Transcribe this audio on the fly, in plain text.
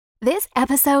This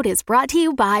episode is brought to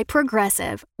you by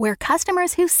Progressive, where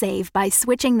customers who save by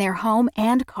switching their home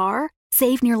and car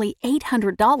save nearly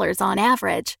 $800 on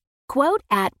average. Quote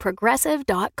at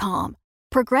Progressive.com.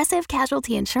 Progressive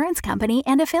Casualty Insurance Company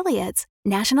and Affiliates.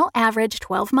 National average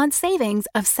 12-month savings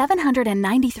of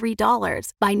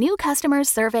 $793 by new customers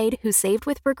surveyed who saved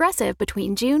with Progressive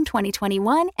between June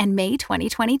 2021 and May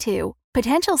 2022.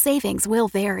 Potential savings will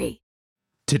vary.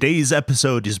 Today's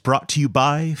episode is brought to you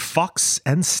by Fox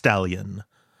and Stallion.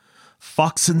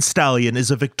 Fox and Stallion is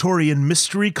a Victorian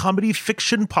mystery comedy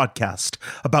fiction podcast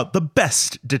about the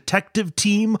best detective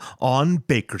team on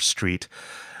Baker Street.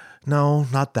 No,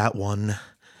 not that one.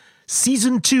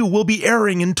 Season 2 will be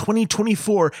airing in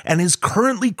 2024 and is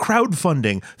currently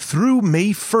crowdfunding through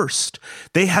May 1st.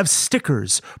 They have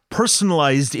stickers,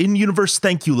 personalized in-universe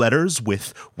thank you letters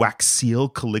with wax seal,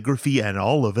 calligraphy, and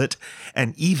all of it,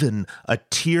 and even a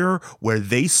tier where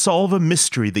they solve a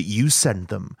mystery that you send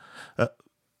them.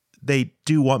 They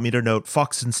do want me to note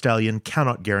Fox and Stallion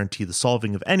cannot guarantee the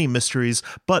solving of any mysteries,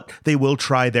 but they will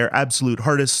try their absolute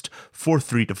hardest for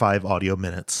 3 to 5 audio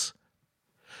minutes.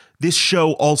 This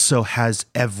show also has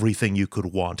everything you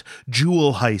could want: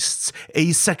 jewel heists,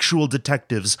 asexual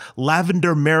detectives,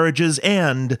 lavender marriages,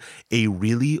 and a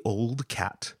really old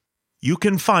cat. You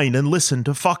can find and listen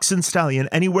to Fox and Stallion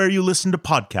anywhere you listen to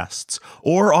podcasts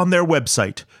or on their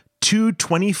website,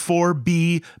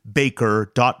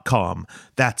 224bbaker.com.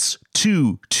 That's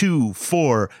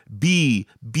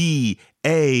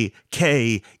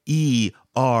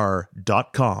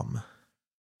 224bbaker.com.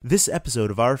 This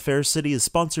episode of Our Fair City is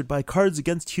sponsored by Cards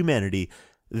Against Humanity.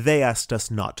 They asked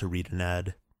us not to read an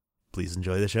ad. Please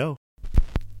enjoy the show.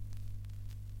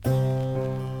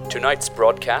 Tonight's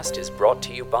broadcast is brought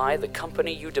to you by the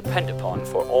company you depend upon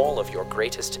for all of your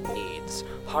greatest needs,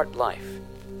 Heart Life.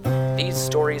 These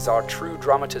stories are true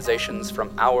dramatizations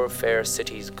from Our Fair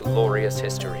City's glorious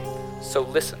history. So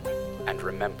listen and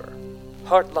remember,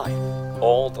 Heart Life,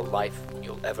 all the life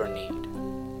you'll ever need.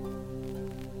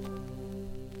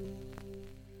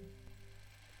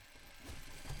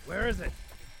 Where is it?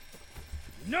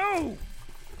 No!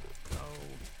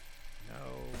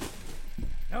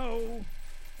 No.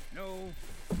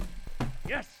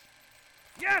 Yes!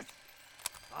 Yes!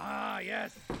 Ah,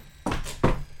 yes!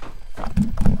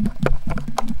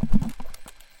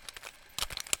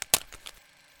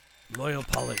 Loyal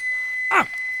Polly. Ah!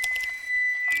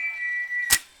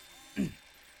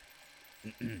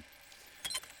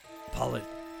 Polly.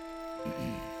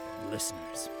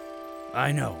 Listeners.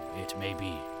 I know it may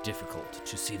be difficult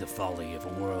to see the folly of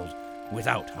a world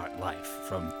without Heart Life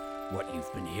from what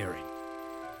you've been hearing.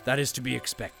 That is to be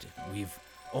expected. We've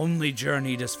only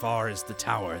journeyed as far as the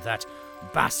tower, that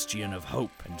bastion of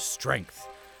hope and strength,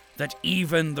 that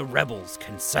even the rebels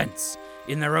can sense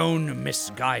in their own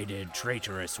misguided,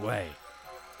 traitorous way.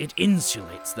 It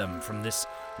insulates them from this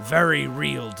very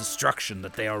real destruction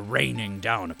that they are raining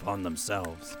down upon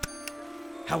themselves.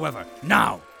 However,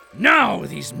 now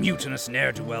these mutinous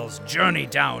ne'er-do-wells journey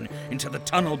down into the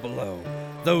tunnel below,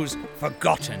 those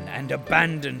forgotten and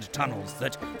abandoned tunnels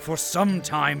that for some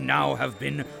time now have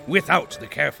been without the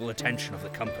careful attention of the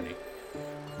company.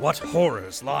 What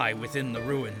horrors lie within the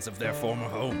ruins of their former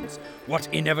homes? What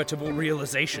inevitable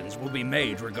realizations will be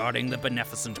made regarding the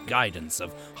beneficent guidance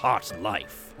of Heart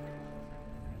Life?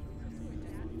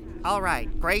 All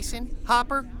right, Grayson,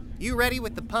 Hopper, you ready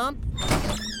with the pump?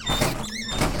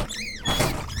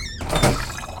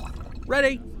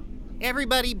 Ready?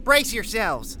 Everybody, brace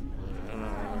yourselves.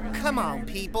 Come on,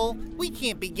 people. We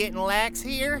can't be getting lax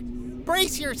here.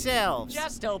 Brace yourselves.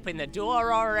 Just open the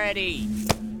door already.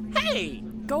 Hey!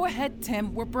 Go ahead,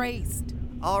 Tim. We're braced.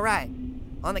 All right.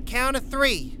 On the count of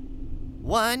 3.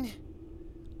 1,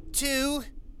 2,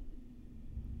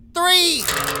 3!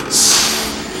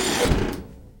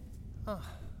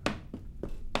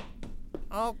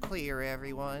 All clear,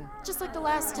 everyone. Just like the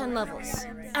last 10 levels.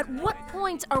 At what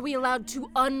point are we allowed to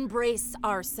unbrace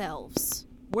ourselves?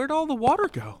 Where'd all the water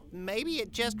go? Maybe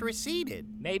it just receded.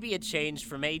 Maybe it changed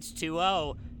from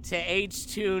H2O to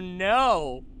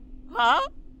H2No. Huh?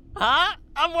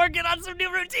 I'm working on some new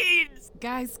routines!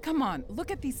 Guys, come on.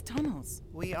 Look at these tunnels.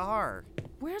 We are.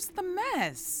 Where's the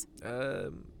mess?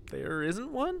 There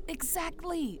isn't one?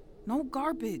 Exactly. No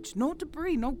garbage, no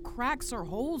debris, no cracks or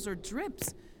holes or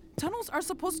drips. Tunnels are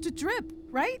supposed to drip,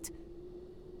 right?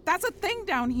 That's a thing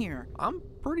down here. I'm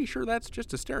pretty sure that's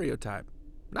just a stereotype.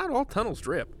 Not all tunnels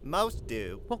drip. Most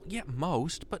do. Well, yeah,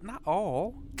 most, but not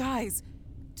all. Guys,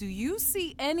 do you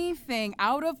see anything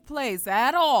out of place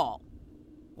at all?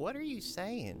 What are you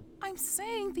saying? I'm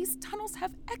saying these tunnels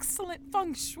have excellent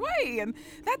feng shui, and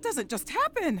that doesn't just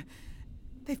happen.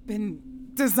 They've been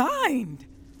designed.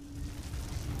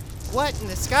 What in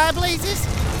the sky blazes?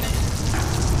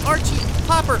 Archie,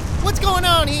 Hopper, what's going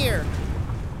on here?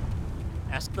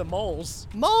 Ask the moles.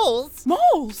 Moles?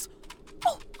 Moles!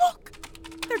 Oh, look!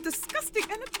 They're disgusting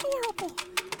and adorable.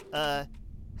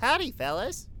 Howdy,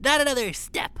 fellas. Not another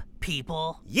step,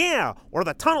 people. Yeah, or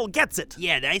the tunnel gets it.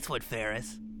 Yeah, nice one,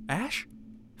 Ferris. Ash?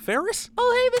 Ferris?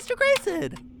 Oh, hey, Mr.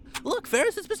 Grayson. Look,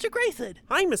 Ferris, it's Mr. Grayson.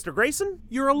 Hi, Mr. Grayson.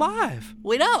 You're alive.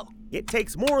 We know. It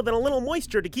takes more than a little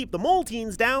moisture to keep the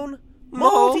mole-teens down.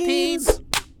 Mole-teens?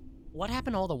 What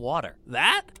happened to all the water?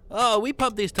 That? Oh, we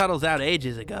pumped these tunnels out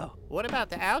ages ago. What about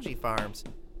the algae farms?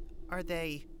 Are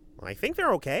they... I think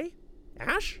they're okay.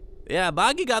 Ash? Yeah,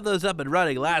 Boggy got those up and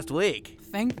running last week.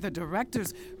 Thank the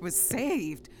directors was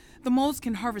saved. The moles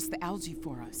can harvest the algae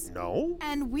for us. No.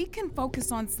 And we can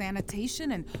focus on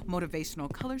sanitation and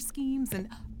motivational color schemes and...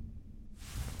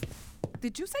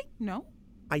 Did you say no?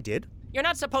 I did. You're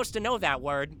not supposed to know that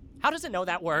word. How does it know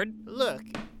that word? Look,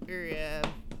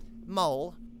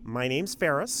 Mole. My name's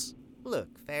Ferris.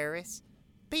 Look, Ferris.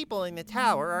 People in the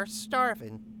tower are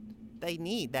starving. They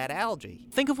need that algae.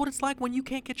 Think of what it's like when you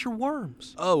can't get your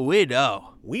worms. Oh, we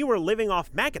know. We were living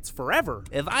off maggots forever.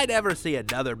 If I never see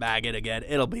another maggot again,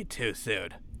 it'll be too soon.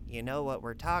 You know what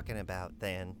we're talking about,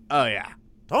 then. Oh, yeah.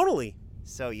 Totally.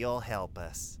 So you'll help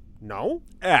us. No?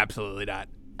 Absolutely not.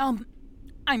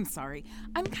 I'm sorry.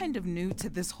 I'm kind of new to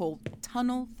this whole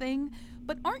tunnel thing,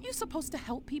 but aren't you supposed to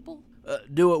help people?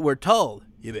 Do what we're told,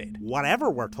 you mean?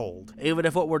 Whatever we're told. Even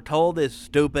if what we're told is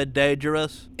stupid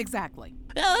dangerous? Exactly.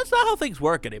 Yeah, that's not how things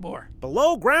work anymore.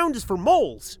 Below ground is for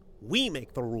moles. We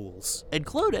make the rules.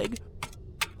 Including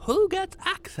who gets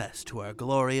access to our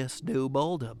glorious new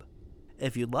moldom.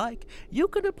 If you'd like, you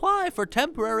can apply for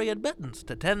temporary admittance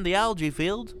to tend the algae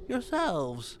fields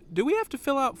yourselves. Do we have to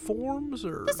fill out forms,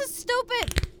 or...? This is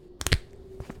stupid!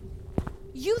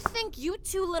 You think you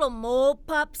two little mole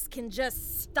pups can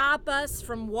just stop us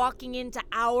from walking into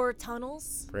our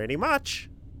tunnels? Pretty much.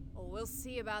 Oh, we'll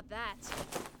see about that.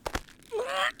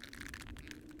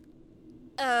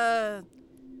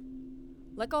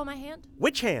 Let go of my hand?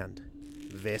 Which hand?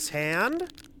 This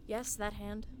hand? Yes, that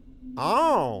hand.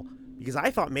 Oh, because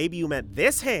I thought maybe you meant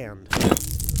this hand.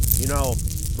 You know,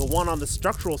 the one on the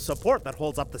structural support that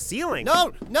holds up the ceiling.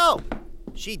 No!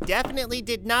 She definitely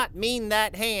did not mean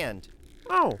that hand.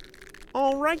 Oh,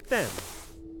 all right then.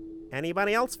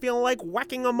 Anybody else feel like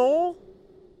whacking a mole?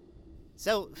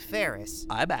 So, Ferris.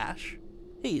 I'm Ash.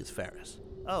 He's Ferris.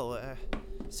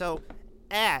 So,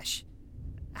 Ash,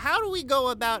 how do we go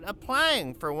about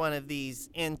applying for one of these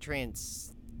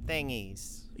entrance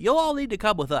thingies? You'll all need to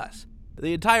come with us.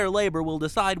 The entire labor will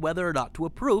decide whether or not to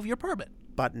approve your permit.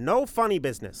 But no funny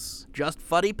business. Just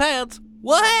funny pants.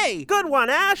 Well, hey! Good one,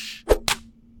 Ash!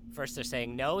 First they're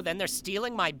saying no, then they're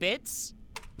stealing my bits?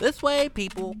 This way,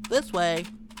 people. This way.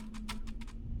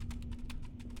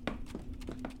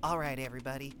 All right,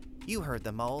 everybody. You heard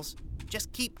the moles.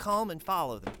 Just keep calm and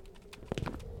follow them.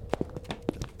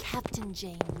 Captain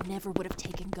Jane never would have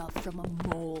taken guff from a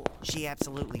mole. She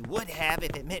absolutely would have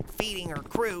if it meant feeding her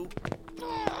crew.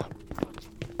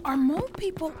 Are mole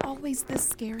people always this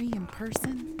scary in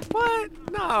person? What?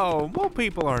 No, mole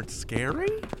people aren't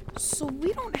scary. So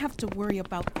we don't have to worry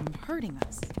about them hurting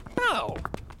us? No.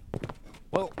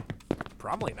 Well,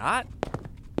 probably not.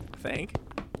 I think.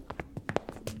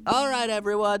 All right,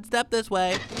 everyone, step this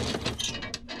way.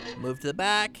 Move to the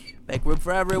back. Make room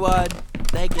for everyone.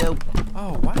 Thank you.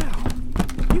 Oh, wow.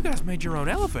 You guys made your own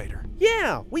elevator.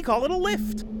 Yeah, we call it a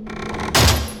lift.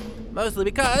 Mostly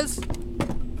because...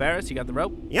 Ferris, you got the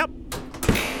rope? Yep.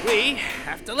 We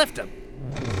have to lift him.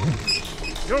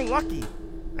 You're lucky.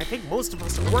 I think most of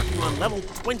us are working on level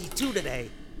 22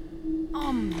 today.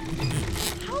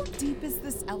 How deep is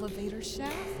this elevator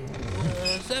shaft?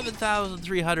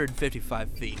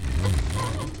 7,355 feet.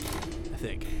 I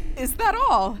think. Is that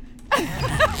all?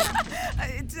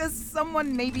 Does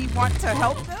someone maybe want to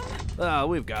help them? Oh,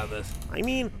 we've got this. I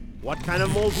mean, what kind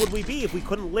of moles would we be if we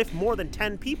couldn't lift more than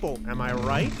 10 people? Am I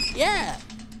right? Yeah.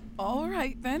 All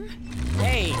right, then.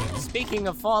 Hey, speaking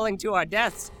of falling to our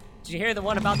deaths, did you hear the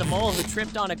one about the mole who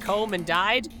tripped on a comb and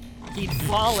died? He'd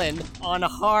fallen on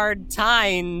hard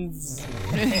tines.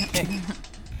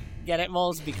 Get it,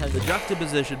 moles? Because the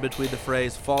juxtaposition between the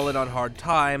phrase fallen on hard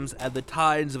times and the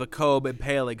tines of a comb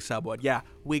impaling someone. Yeah,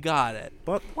 we got it.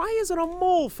 But why is it a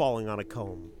mole falling on a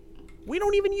comb? We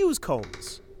don't even use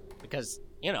combs. Because,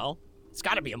 you know, it's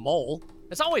gotta be a mole.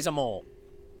 It's always a mole.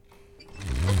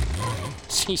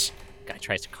 Sheesh. Guy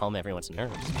tries to calm everyone's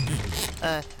nerves.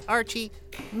 Archie,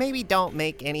 maybe don't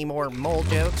make any more mole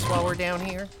jokes while we're down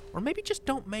here. Or maybe just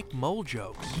don't make mole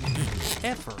jokes.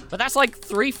 Ever. But that's like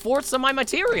 3/4 of my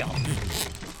material.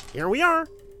 Here we are.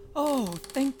 Oh,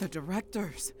 thank the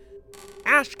directors.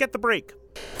 Ash, get the brake.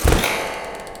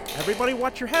 Everybody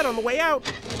watch your head on the way out.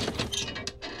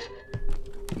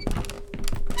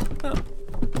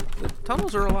 The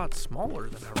tunnels are a lot smaller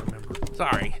than I remember.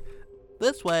 Sorry.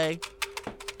 This way.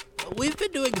 We've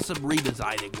been doing some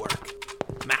redesigning work,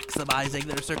 maximizing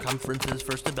their circumferences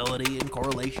for stability in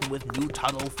correlation with new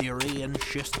tunnel theory and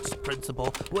Schist's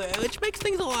principle, which makes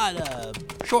things a lot,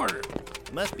 shorter.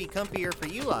 Must be comfier for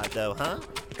you lot, though, huh?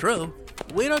 True.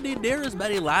 We don't need near as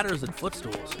many ladders and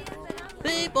footstools.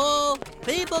 People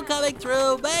coming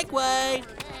through, make way!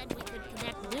 And we could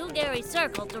connect Newberry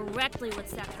Circle directly with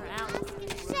Sector Alice.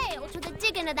 Sail to the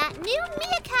digging of that new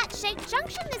meerkat-shaped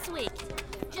junction this week.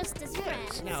 Just as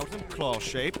friends. Snout and claw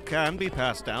shape can be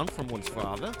passed down from one's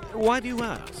father. Why do you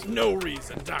ask? No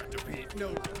reason, Dr. Pete, no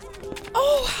reason.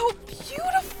 Oh, how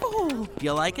beautiful!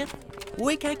 You like it?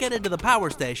 We can't get into the power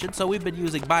station, so we've been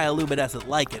using bioluminescent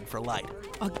lichen for light.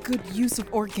 A good use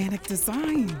of organic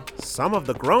design. Some of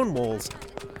the grown moles,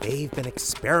 they've been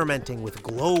experimenting with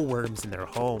glowworms in their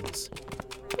homes.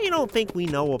 You don't think we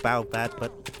know about that,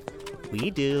 but we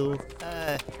do.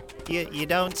 You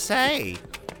don't say.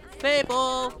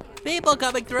 People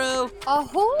coming through.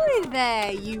 Ahoy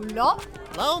there, you lot.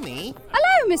 Lomi?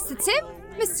 Hello, Mr. Tim.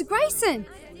 Mr. Grayson.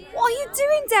 What are you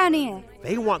doing down here?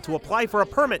 They want to apply for a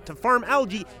permit to farm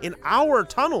algae in our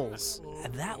tunnels.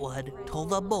 And that one told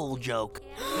the mole joke.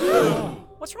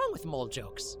 What's wrong with mole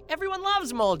jokes? Everyone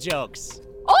loves mole jokes.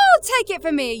 Oh, take it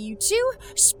from me, you two.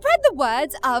 Spread the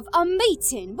words of a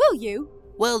meeting, will you?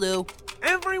 Will do.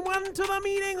 Everyone to the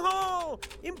meeting hall!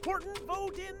 Important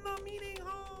vote in the meeting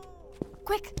hall!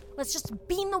 Quick, let's just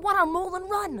beam the one-armed mole and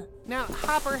run. Now,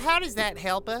 Hopper, how does that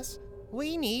help us?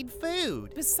 We need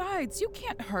food. Besides, you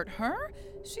can't hurt her.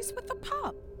 She's with the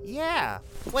pup. Yeah.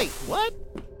 Wait, what?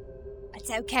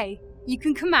 It's okay. You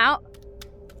can come out.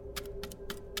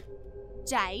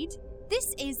 Jade,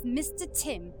 this is Mr.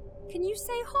 Tim. Can you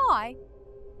say hi?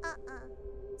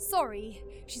 Sorry,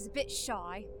 she's a bit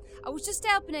shy. I was just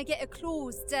helping her get her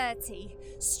claws dirty,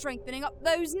 strengthening up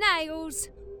those nails.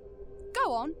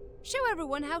 Go on, show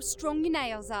everyone how strong your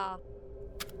nails are.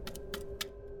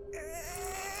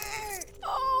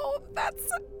 Oh, that's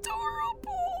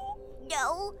adorable.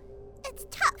 No, it's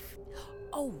tough.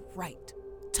 Oh, right.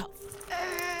 Tough.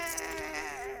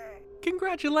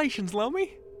 Congratulations,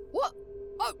 Lomi. What?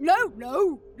 Oh,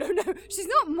 no. She's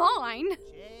not mine.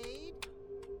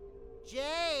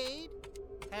 Jade?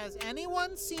 Has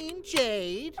anyone seen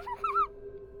Jade?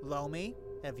 Lomi,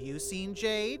 have you seen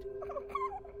Jade?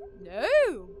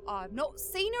 No, I've not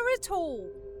seen her at all.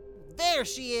 There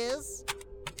she is.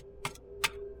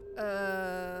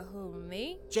 Who,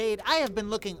 me? Jade, I have been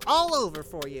looking all over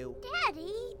for you.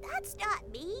 Daddy, that's not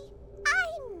me.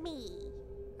 I'm me.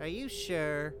 Are you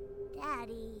sure?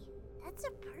 Daddy, that's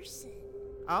a person.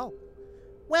 Oh.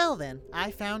 Well then,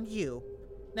 I found you.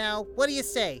 Now, what do you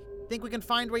say? Think we can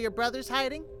find where your brother's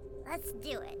hiding? Let's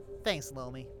do it. Thanks,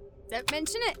 Lomi. Don't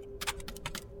mention it.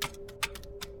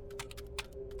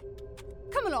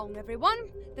 Come along,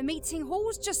 everyone. The meeting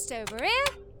hall's just over here.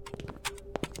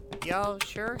 Y'all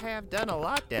sure have done a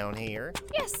lot down here.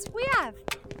 Yes, we have.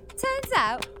 Turns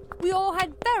out, we all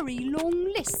had very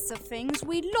long lists of things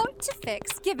we'd like to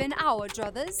fix given our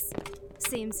druthers.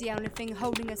 Seems the only thing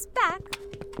holding us back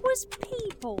was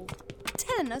people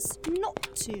telling us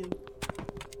not to.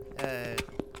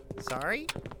 Sorry?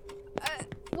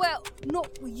 Well, not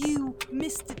you,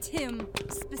 Mr. Tim,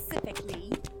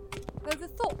 specifically. Though the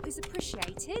thought is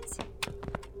appreciated.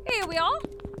 Here we are.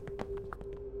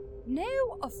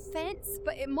 No offense,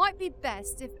 but it might be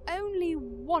best if only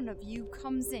one of you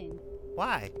comes in.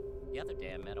 Why? The other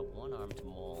day I met a one-armed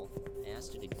mole and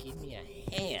asked her to give me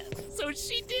a hand. So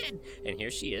she did. And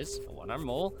here she is, a one-armed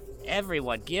mole.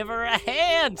 Everyone give her a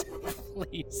hand!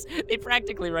 Please. They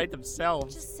practically write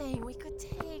themselves. Just saying, we could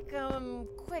take 'em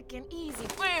quick and easy.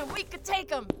 Bam, we could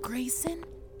take 'em. Grayson,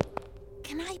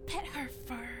 can I pet her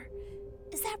fur?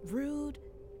 Is that rude?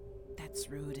 That's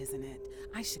rude, isn't it?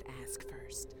 I should ask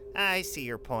first. I see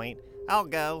your point. I'll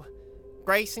go.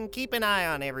 Grayson, keep an eye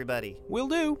on everybody. Will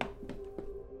do.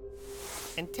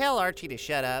 And tell Archie to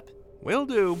shut up. Will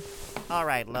do. All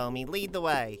right, Lomi, lead the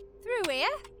way. Through here.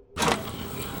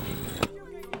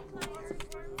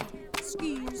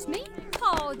 Excuse me,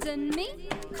 pardon me.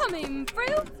 Coming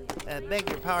through. Beg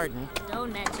your pardon.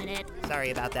 Don't mention it.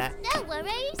 Sorry about that. No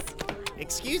worries.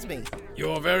 Excuse me.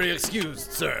 You're very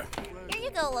excused, sir. Here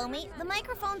you go, Lomi. The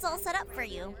microphone's all set up for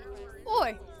you.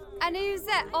 Oi, and who's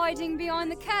that hiding behind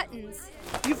the curtains?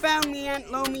 You found me,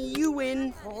 Aunt Lomi. You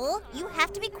win. Cole, you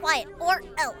have to be quiet, or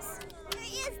else.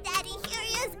 he is, Daddy. Here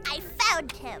he is. I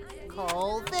found him.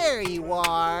 Cole, there you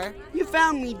are. You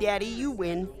found me, Daddy. You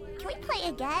win. Can we play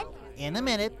again? In a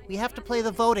minute, we have to play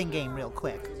the voting game real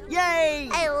quick. Yay!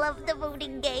 I love the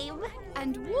voting game.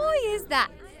 And why is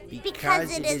that?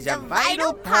 Because it is a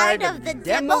vital part of the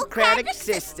democratic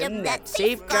system that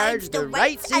safeguards the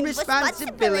rights and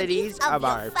responsibilities of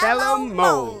our fellow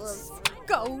moles.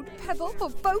 Gold pebble for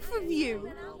both of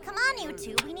you. Come on, you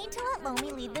two. We need to let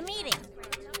Lomi lead the meeting.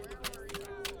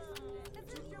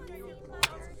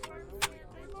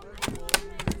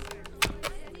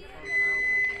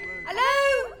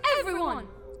 Hello, everyone.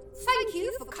 Thank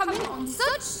you for coming on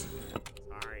such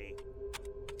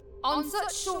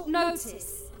short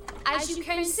notice. As you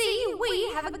can see,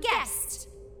 we have a guest.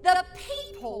 The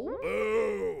people.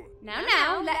 Boo!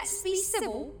 Now, let's be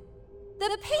civil.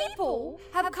 The people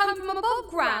have come from above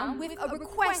ground with a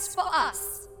request for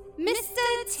us.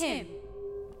 Mr. Tim.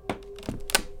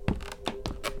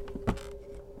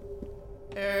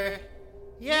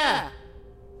 Yeah.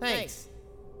 Thanks.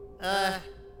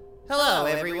 Hello,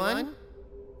 everyone.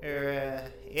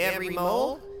 Every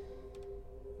mole.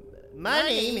 My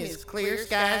name is Clear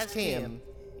Skies Tim,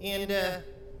 and,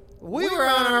 we were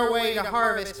on our way to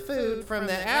harvest food from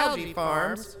the algae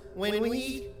farms when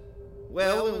we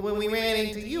ran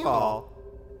into you all.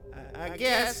 I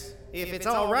guess, if it's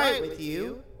all right with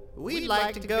you, we'd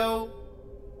like to go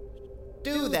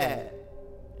do that.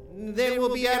 Then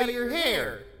we'll be out of your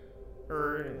hair.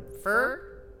 Or fur?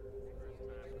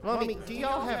 Lomi, do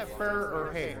y'all have fur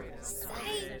or hair? Say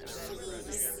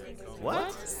please.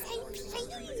 What? Say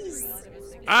please.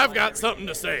 I've got something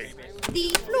to say. The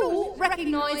floor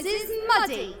recognizes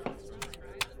Muddy.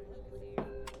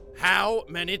 How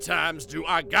many times do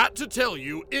I got to tell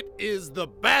you it is the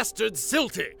bastard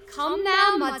Silty? Come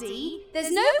now, Muddy.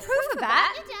 There's no proof of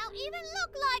that. You don't even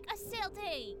look like a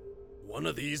silty. One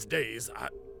of these days,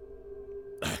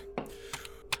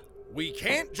 we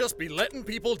can't just be letting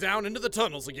people down into the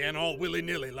tunnels again all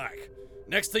willy-nilly like.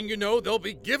 Next thing you know, they'll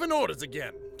be giving orders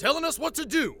again, telling us what to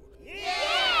do. Yeah!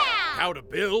 How to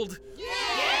build. Yeah!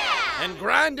 And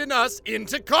grinding us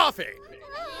into coffee.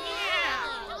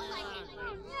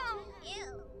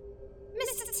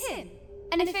 Mr. Tim,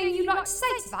 anything you'd like to say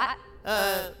to that?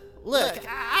 Look,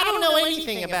 I don't know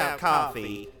anything about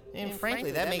coffee, and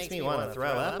frankly, that makes me want to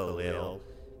throw up a little.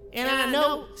 And I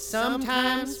know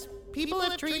sometimes people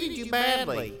have treated you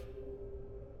badly.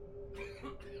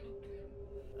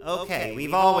 Okay,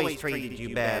 we've always treated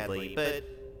you badly, but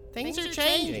things are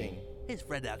changing. His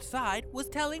friend outside was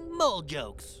telling mole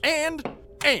jokes. And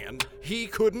he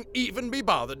couldn't even be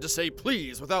bothered to say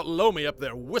please without Lomi up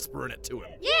there whispering it to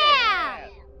him. Yeah!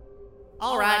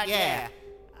 All right, yeah.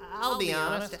 I'll be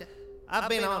honest. I've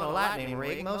been on a lightning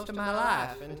rig most of my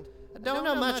life, and I don't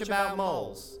know much about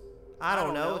moles. I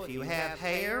don't know if you have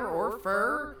hair or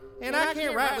fur, and I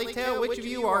can't rightly tell which of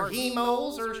you are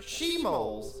he-moles or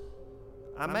she-moles.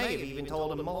 I may have even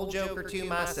told a mole joke or two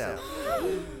myself.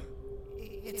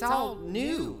 It's all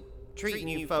new, treating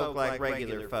you folk like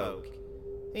regular folk.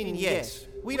 And yes,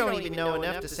 we don't even know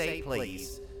enough to say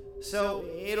please. So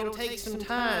it'll take some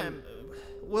time.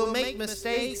 We'll make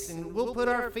mistakes and we'll put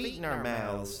our feet in our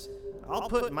mouths. I'll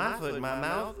put my foot in my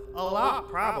mouth a lot,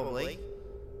 probably.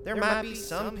 There might be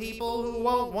some people who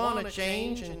won't want to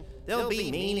change and they'll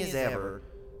be mean as ever.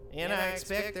 And I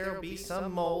expect there'll be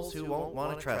some moles who won't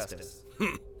want to trust us.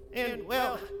 And,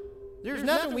 well, there's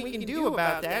nothing we can do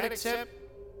about that except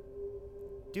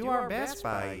do our best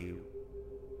by you.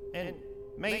 And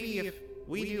maybe if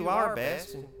we do our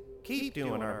best and keep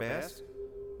doing our best,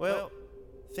 well,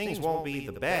 things won't be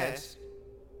the best,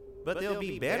 but they'll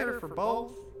be better for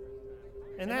both.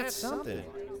 And that's something.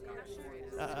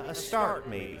 A start,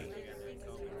 maybe.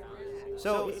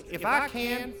 So, if I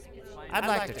can, I'd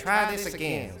like to try this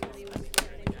again.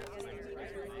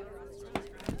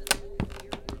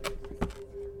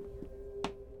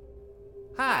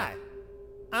 Hi,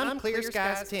 I'm Clear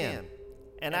Skies Tim,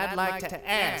 and I'd like to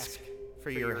ask for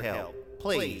your help,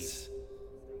 please.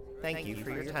 Thank you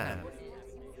for your time.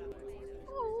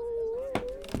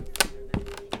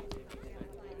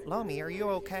 Lomi, are you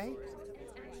okay?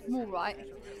 I'm all right.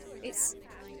 It's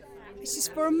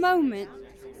just for a moment.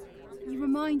 You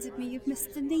reminded me of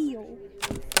Mr. Neal.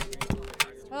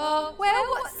 Well,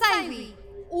 what say we?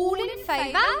 All in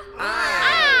favour?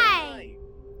 Aye!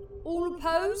 All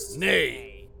opposed?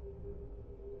 Nay.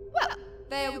 Well,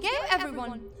 there we go,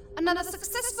 everyone. Another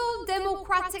successful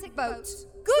democratic vote.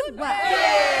 Good work.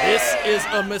 This is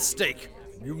a mistake.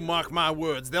 You mark my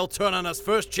words, they'll turn on us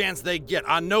first chance they get.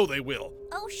 I know they will.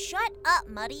 Oh, shut up,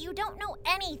 Muddy. You don't know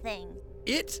anything.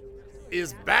 It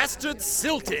is Bastard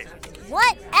Silty.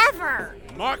 Whatever!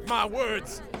 Mark my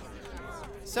words.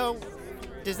 So,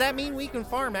 does that mean we can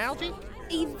farm algae?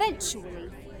 Eventually.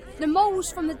 The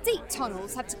moles from the deep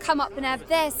tunnels have to come up and have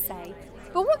their say.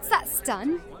 But once that's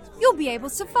done, you'll be able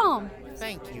to farm.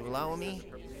 Thank you, Lomi.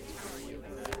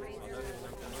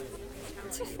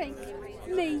 To think,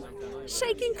 me,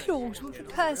 shaking claws with a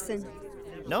person.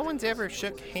 No one's ever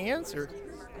shook hands or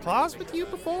claws with you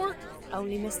before?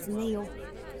 Only Mr. Neil.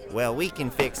 Well, we can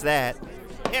fix that.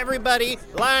 Everybody,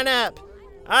 line up.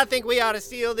 I think we ought to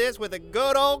seal this with a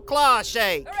good old claw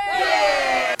shake.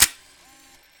 Hooray!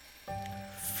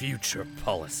 Future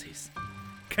policies.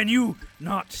 Can you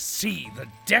not see the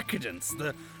decadence,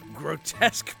 the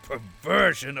grotesque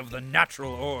perversion of the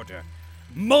natural order?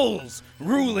 Moles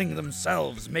ruling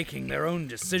themselves, making their own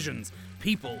decisions,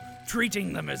 people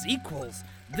treating them as equals.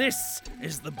 This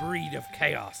is the breed of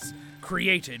chaos,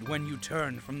 created when you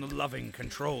turn from the loving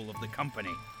control of the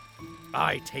company.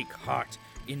 I take heart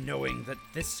in knowing that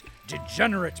this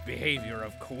degenerate behavior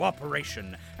of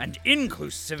cooperation and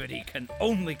inclusivity can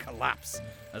only collapse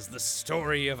as the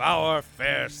story of our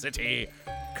fair city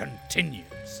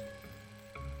continues.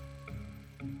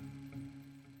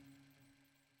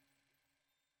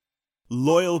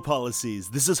 Loyal Policies.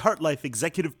 This is HeartLife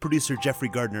executive producer Jeffrey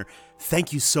Gardner.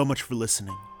 Thank you so much for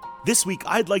listening. This week,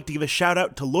 I'd like to give a shout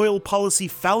out to Loyal Policy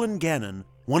Fallon Gannon,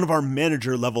 one of our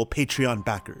manager-level Patreon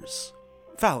backers.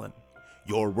 Fallon,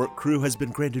 your work crew has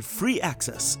been granted free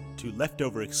access to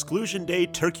leftover Exclusion Day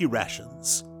turkey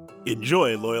rations.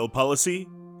 Enjoy, Loyal Policy.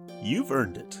 You've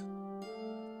earned it.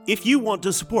 If you want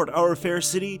to support our fair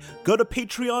city, go to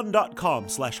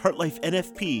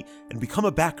patreon.com/HeartLifeNFP and become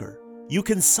a backer. You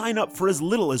can sign up for as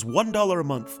little as $1 a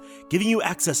month, giving you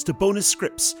access to bonus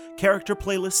scripts, character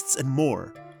playlists, and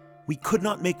more. We could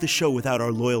not make the show without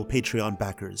our loyal Patreon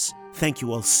backers. Thank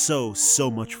you all so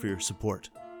much for your support.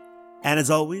 And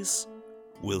as always,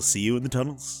 we'll see you in the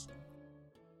tunnels.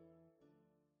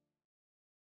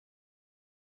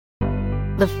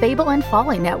 The Fable and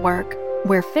Folly Network,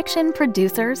 where fiction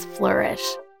producers flourish.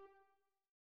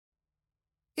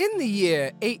 In the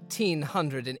year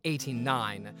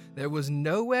 1889, there was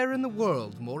nowhere in the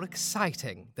world more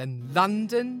exciting than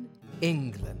London,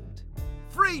 England.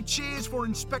 3 cheers for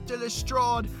Inspector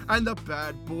Lestrade and the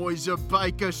bad boys of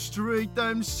Baker Street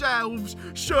themselves,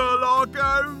 Sherlock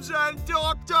Holmes and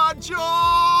Dr.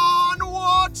 John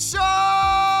Watson!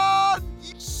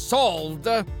 Solved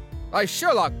by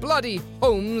Sherlock Bloody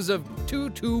Holmes of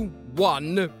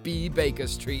 221B Baker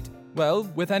Street. Well,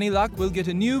 with any luck, we'll get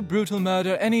a new brutal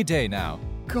murder any day now.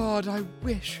 God, I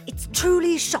wish. It's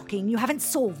truly shocking you haven't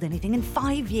solved anything in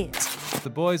 5 years. The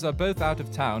boys are both out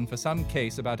of town for some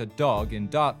case about a dog in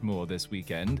Dartmoor this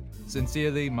weekend.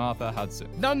 Sincerely, Martha Hudson.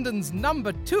 London's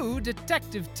number 2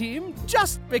 detective team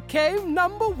just became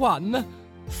number 1.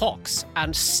 Fox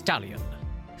and Stallion.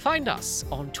 Find us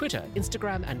on Twitter,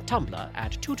 Instagram, and Tumblr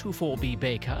at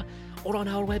 224bbaker or on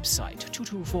our website,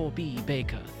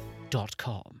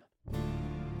 224bbaker.com.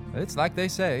 It's like they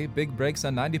say, big breaks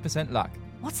are 90% luck.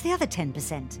 What's the other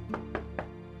 10%?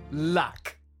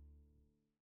 Luck.